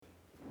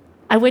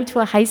I went to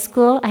a high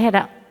school. I had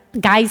a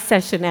guys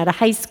session at a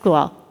high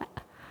school.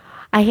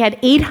 I had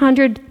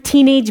 800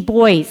 teenage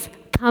boys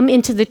come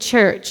into the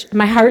church.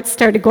 My heart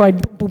started going,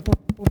 boom, boom, boom,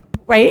 boom,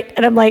 right?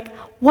 And I'm like,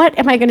 what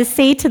am I going to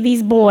say to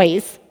these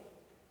boys?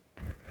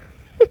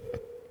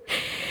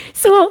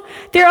 So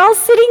they're all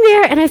sitting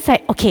there, and I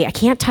said, okay, I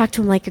can't talk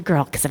to them like a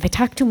girl, because if I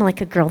talk to them like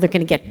a girl, they're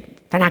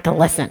not going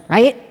to listen,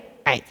 right?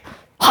 Right.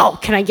 How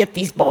can I get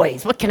these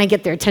boys? What can I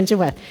get their attention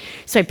with?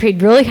 So I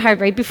prayed really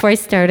hard right before I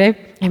started.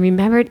 I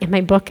remembered in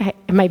my book,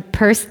 in my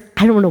purse,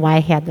 I don't know why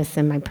I had this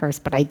in my purse,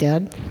 but I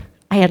did.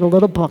 I had a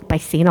little book by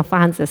St.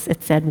 Alphonsus.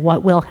 It said,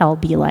 What Will Hell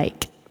Be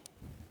Like?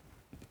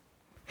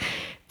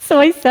 So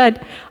I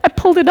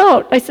pulled it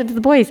out. I said to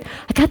the boys,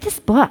 I got this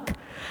book.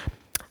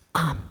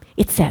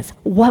 It says,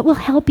 what will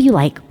hell be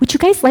like? Would you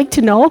guys like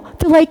to know?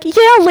 They're like,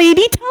 yeah,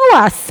 lady, tell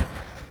us.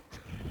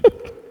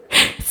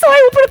 So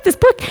I open up this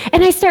book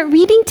and I start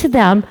reading to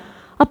them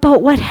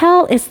about what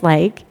hell is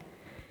like.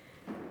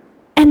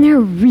 And they're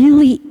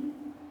really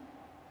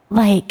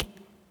like,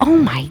 oh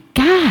my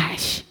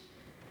gosh.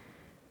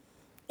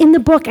 In the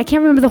book, I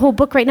can't remember the whole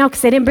book right now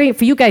because I didn't bring it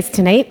for you guys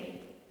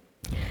tonight.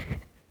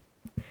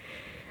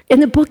 In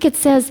the book it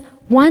says,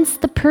 once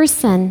the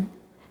person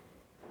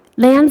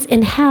lands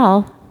in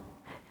hell,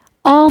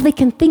 all they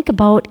can think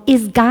about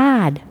is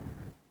God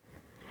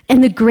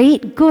and the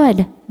great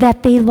good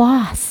that they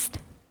lost.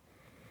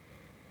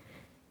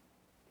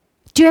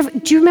 Do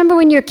you remember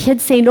when you're a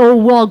kid saying, oh,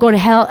 well, I'll go to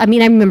hell? I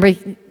mean, I remember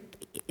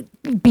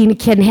being a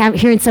kid and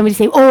hearing somebody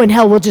say, oh, in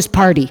hell, we'll just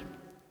party.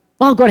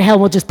 Well, I'll go to hell,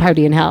 we'll just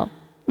party in hell.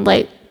 I'm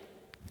like,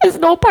 there's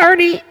no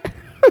party.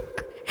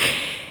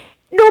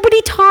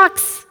 Nobody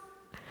talks.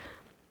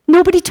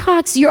 Nobody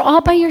talks. You're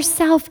all by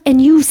yourself,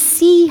 and you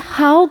see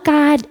how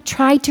God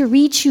tried to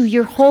reach you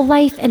your whole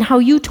life and how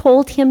you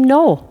told him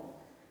no.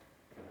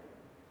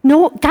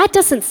 No, God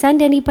doesn't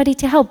send anybody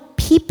to hell.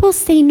 People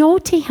say no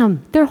to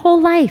him their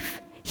whole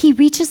life. He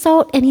reaches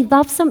out, and he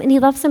loves them, and he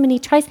loves them, and he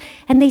tries,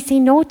 and they say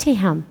no to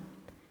him.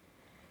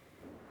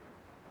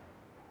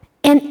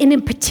 And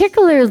in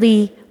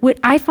particularly, what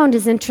I found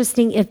is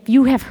interesting, if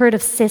you have heard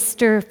of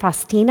Sister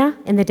Faustina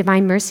in the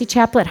Divine Mercy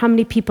Chaplet, how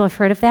many people have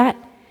heard of that?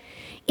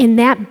 In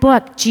that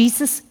book,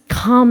 Jesus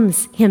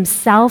comes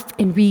himself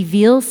and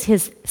reveals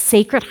his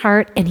sacred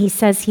heart, and he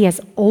says he has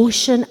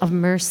ocean of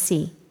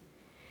mercy.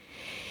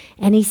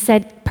 And he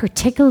said,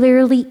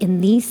 particularly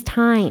in these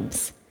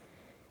times,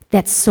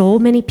 that so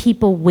many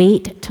people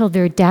wait till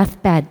their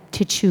deathbed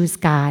to choose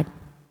God.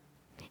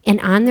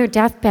 And on their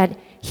deathbed,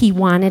 he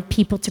wanted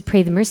people to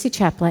pray the Mercy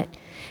Chaplet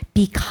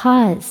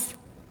because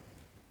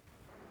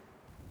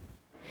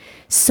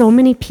so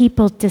many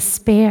people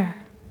despair.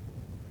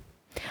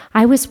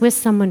 I was with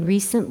someone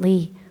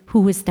recently who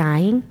was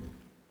dying.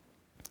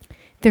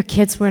 Their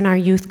kids were in our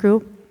youth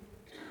group.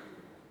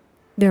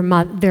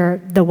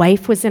 The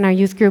wife was in our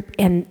youth group,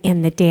 and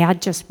the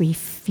dad just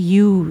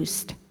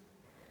refused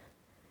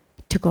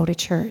to go to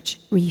church.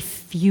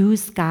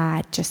 Refused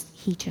God.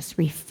 He just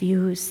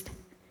refused.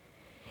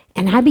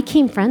 And I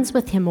became friends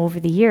with him over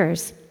the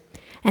years.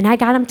 And I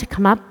got him to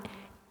come up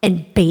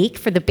and bake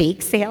for the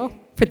bake sale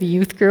for the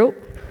youth group.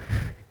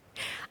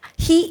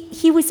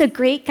 He was a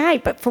great guy,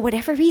 but for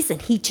whatever reason,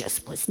 he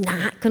just was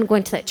not going to go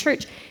into that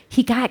church.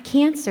 He got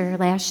cancer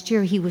last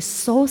year. He was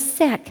so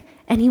sick,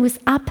 and he was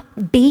up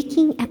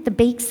baking at the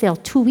bake sale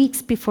 2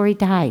 weeks before he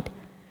died.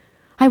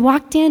 I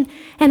walked in,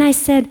 and I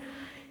said,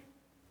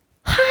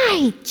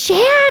 hi,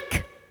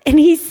 Jack. And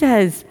he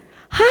says,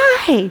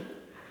 hi.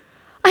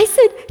 I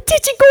said,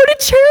 did you go to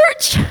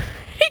church?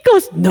 He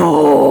goes,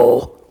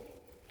 no.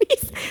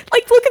 He's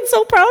like looking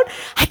so proud.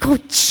 I go,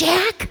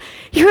 Jack,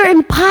 you're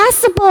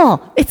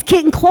impossible. It's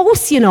getting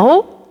close, you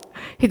know.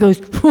 He goes,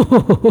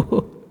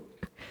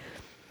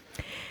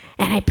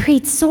 and I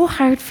prayed so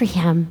hard for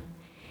him.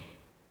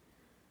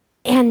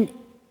 And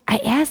I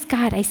asked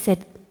God, I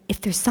said, if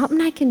there's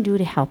something I can do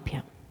to help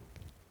him.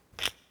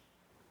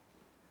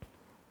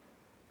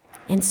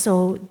 And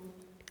so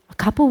a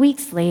couple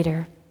weeks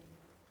later,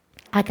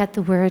 I got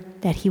the word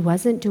that he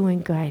wasn't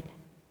doing good.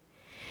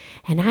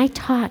 And I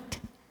talked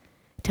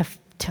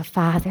to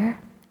Father,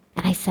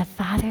 and I said,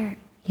 Father,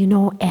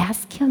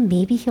 ask him,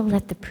 maybe he'll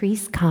let the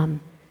priest come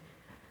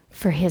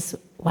for his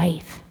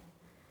wife,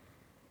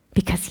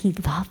 because he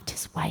loved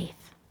his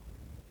wife.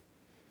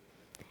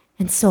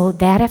 And so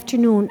that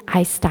afternoon,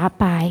 I stopped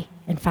by,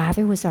 and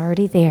Father was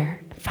already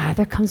there.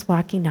 Father comes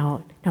walking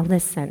out. Now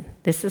listen,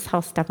 this is how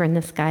stubborn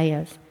this guy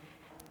is.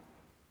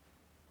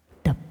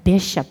 The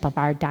bishop of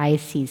our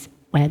diocese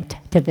went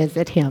to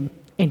visit him,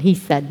 and he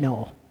said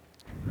no.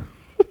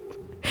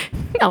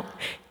 No,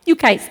 you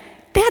guys,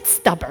 that's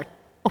stubborn,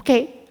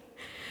 okay?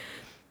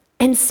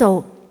 And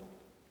so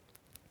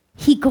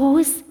he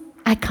goes,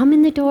 I come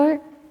in the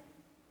door,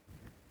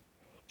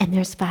 and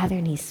there's Father,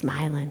 and he's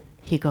smiling.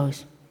 He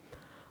goes,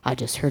 I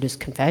just heard his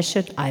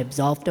confession. I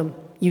absolved him.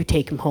 You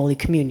take him Holy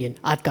Communion.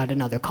 I've got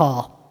another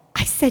call.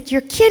 I said,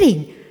 you're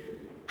kidding.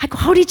 I go,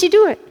 how did you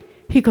do it?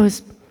 He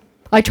goes,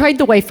 I tried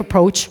the wife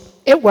approach.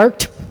 It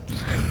worked.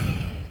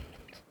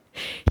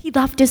 He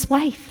loved his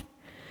wife.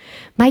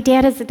 My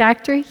dad is a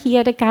doctor. He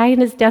had a guy in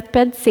his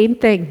deathbed, same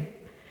thing.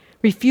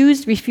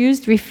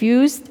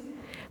 Refused.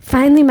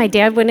 Finally, my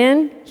dad went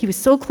in. He was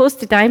so close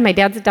to dying. My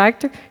dad's a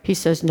doctor. He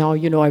says, no,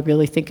 I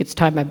really think it's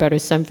time I better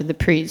send for the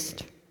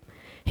priest.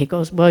 He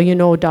goes,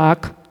 well,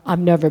 Doc, I've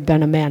never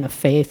been a man of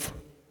faith,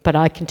 but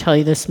I can tell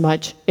you this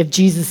much. If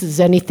Jesus is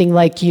anything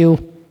like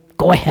you,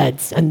 go ahead,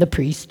 send the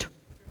priest.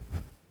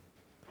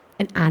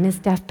 And on his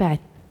deathbed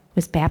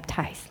was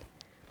baptized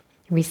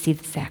and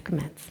received the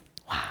sacraments.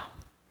 Wow.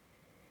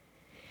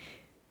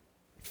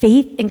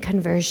 Faith and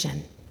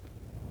conversion.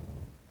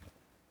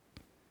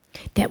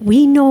 That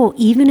we know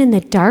even in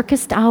the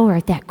darkest hour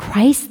that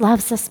Christ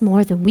loves us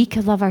more than we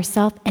could love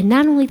ourselves. And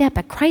not only that,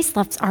 but Christ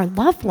loves our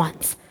loved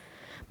ones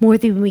more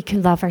than we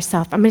can love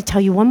ourselves. I'm going to tell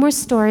you one more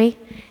story,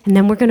 and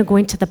then we're going to go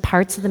into the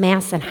parts of the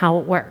Mass and how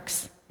it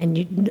works.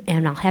 And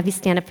I'll have you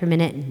stand up for a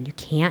minute, and you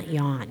can't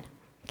yawn,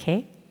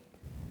 okay?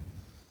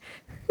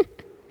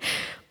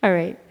 All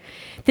right.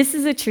 This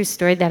is a true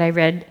story that I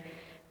read.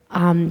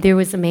 There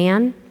was a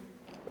man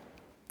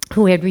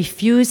who had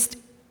refused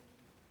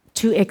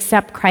to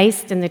accept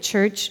Christ in the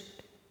church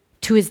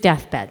to his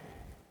deathbed.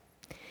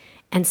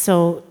 And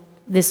so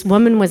this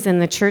woman was in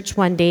the church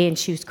one day, and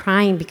she was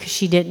crying because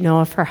she didn't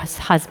know if her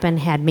husband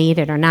had made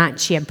it or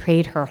not. She had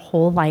prayed her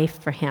whole life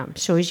for him.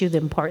 Shows you the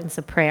importance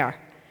of prayer.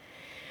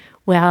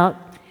 Well,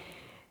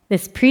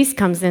 this priest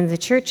comes into the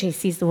church, and he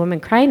sees the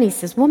woman crying, and he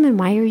says, woman,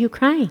 why are you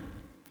crying?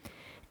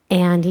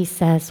 And he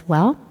says,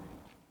 well,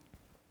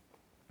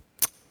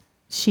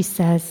 she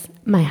says,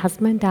 my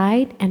husband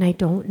died, and I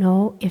don't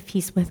know if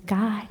he's with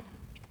God.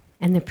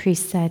 And the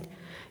priest said,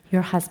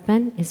 your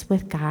husband is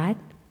with God?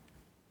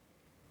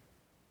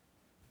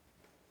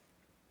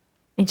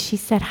 And she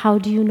said, how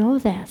do you know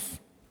this?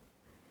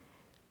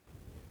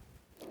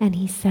 And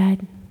he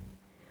said,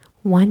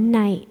 one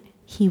night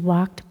he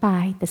walked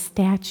by the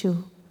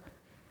statue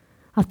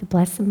of the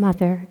Blessed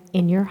Mother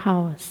in your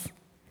house,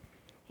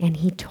 and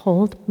he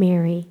told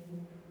Mary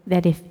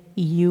that if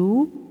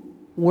you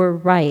were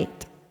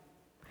right,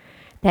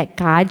 that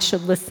God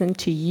should listen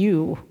to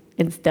you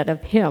instead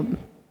of him.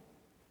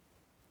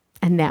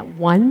 And that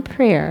one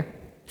prayer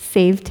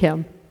saved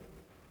him.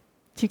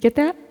 Do you get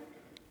that?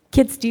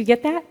 Kids, do you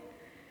get that?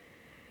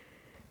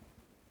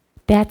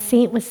 That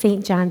saint was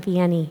St. John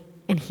Vianney,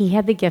 and he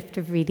had the gift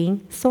of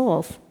reading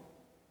souls.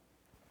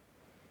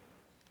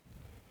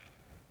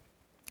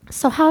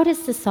 So how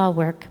does this all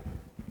work?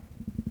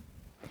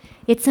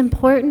 It's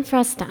important for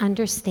us to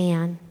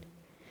understand.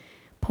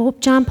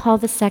 Pope John Paul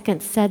II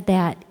said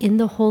that in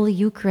the Holy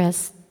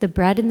Eucharist, the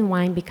bread and the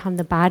wine become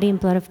the body and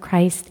blood of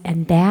Christ,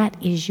 and that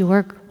is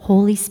your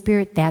Holy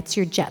Spirit. That's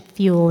your jet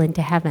fuel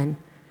into heaven.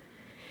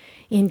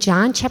 In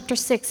John chapter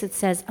 6, it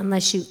says,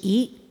 unless you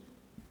eat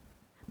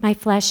my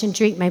flesh and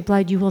drink my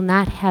blood, you will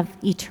not have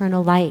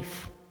eternal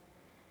life.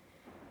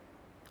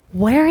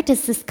 Where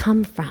does this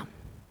come from?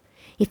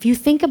 If you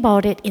think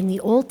about it, in the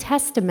Old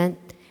Testament,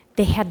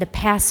 they had the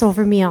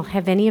Passover meal.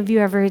 Have any of you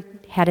ever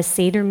had a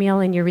Seder meal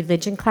in your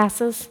religion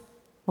classes?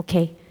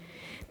 Okay.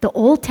 The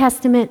Old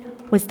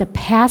Testament was the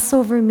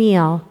Passover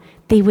meal.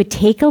 They would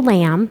take a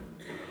lamb,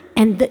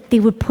 and they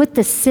would put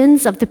the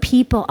sins of the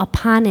people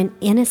upon an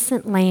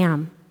innocent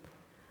lamb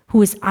who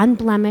was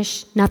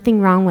unblemished, nothing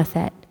wrong with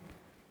it.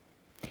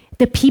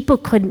 The people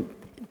could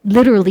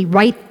literally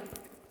write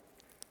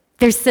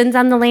their sins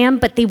on the lamb,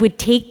 but they would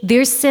take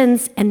their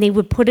sins and they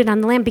would put it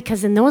on the lamb,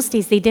 because in those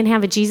days they didn't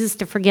have a Jesus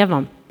to forgive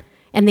them.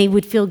 And they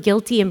would feel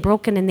guilty and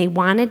broken, and they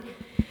wanted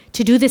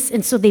to do this.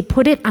 And so they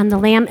put it on the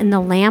lamb, and the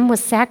lamb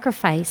was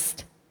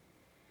sacrificed.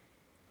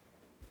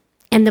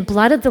 And the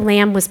blood of the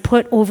lamb was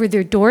put over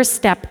their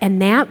doorstep, and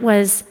that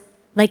was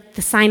like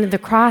the sign of the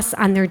cross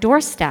on their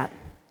doorstep.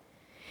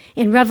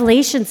 In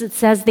Revelations, it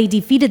says they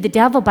defeated the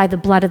devil by the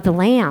blood of the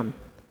lamb.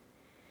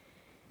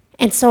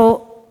 And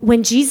so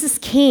when Jesus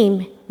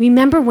came,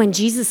 remember when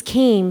Jesus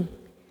came,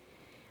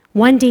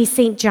 one day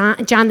St.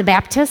 John the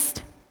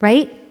Baptist,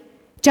 right?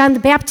 John the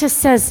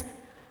Baptist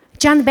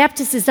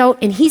is out,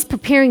 and he's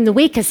preparing the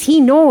way because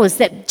he knows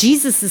that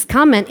Jesus is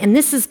coming, and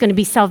this is going to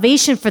be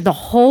salvation for the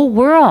whole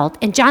world.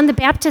 And John the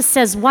Baptist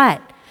says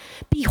what?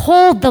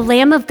 Behold, the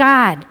Lamb of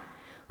God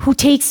who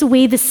takes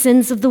away the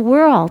sins of the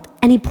world.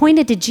 And he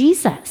pointed to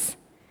Jesus.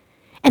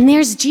 And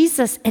there's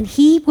Jesus, and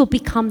he will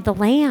become the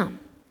Lamb.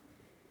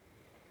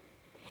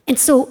 And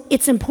so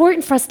it's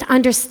important for us to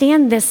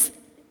understand this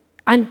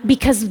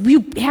because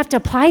we have to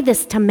apply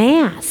this to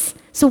Mass.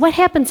 So what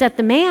happens at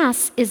the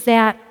Mass is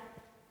that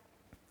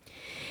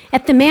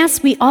at the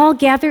Mass, we all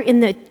gather in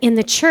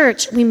the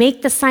church. We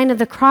make the sign of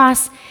the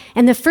cross.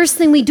 And the first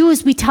thing we do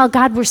is we tell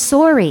God we're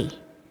sorry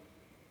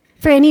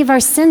for any of our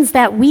sins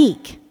that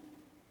week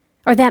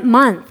or that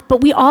month.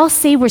 But we all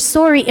say we're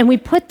sorry, and we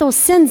put those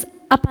sins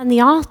up on the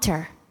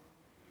altar.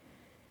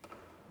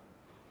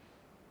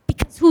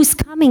 Because who's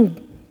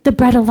coming? The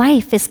bread of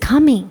life is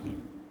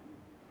coming.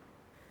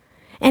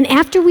 And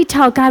after we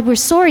tell God we're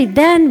sorry,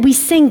 then we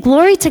sing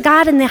glory to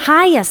God in the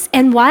highest.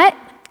 And what?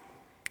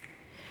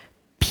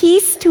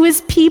 peace to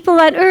his people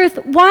on earth.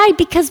 Why?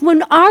 Because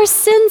when our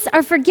sins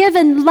are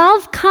forgiven,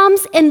 love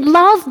comes and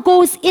love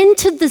goes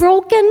into the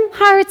broken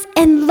hearts,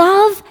 and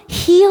love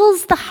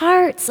heals the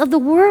hearts of the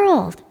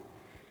world.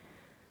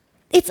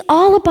 It's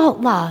all about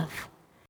love.